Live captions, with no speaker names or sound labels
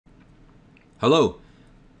Hello.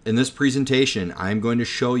 In this presentation, I'm going to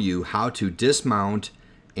show you how to dismount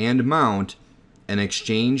and mount an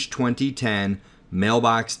Exchange 2010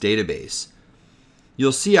 Mailbox database.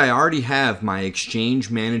 You'll see I already have my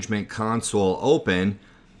Exchange Management Console open,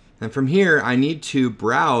 and from here I need to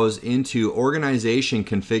browse into Organization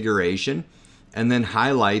Configuration and then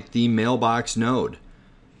highlight the Mailbox node.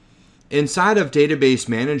 Inside of Database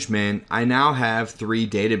Management, I now have 3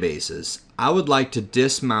 databases. I would like to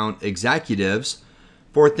dismount executives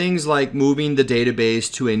for things like moving the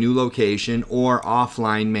database to a new location or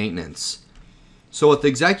offline maintenance. So with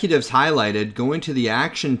executives highlighted, going to the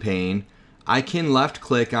action pane, I can left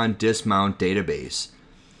click on Dismount Database.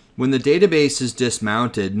 When the database is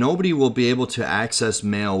dismounted, nobody will be able to access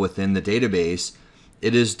mail within the database.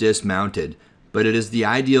 It is dismounted, but it is the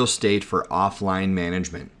ideal state for offline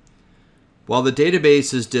management. While the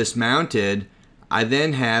database is dismounted, I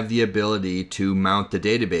then have the ability to mount the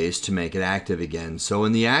database to make it active again. So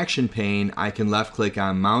in the action pane, I can left click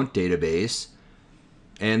on Mount Database,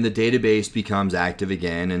 and the database becomes active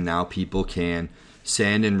again, and now people can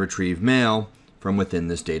send and retrieve mail from within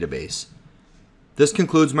this database. This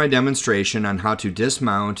concludes my demonstration on how to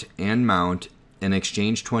dismount and mount an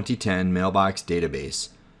Exchange 2010 Mailbox database.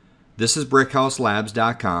 This is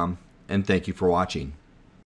BrickHouseLabs.com, and thank you for watching.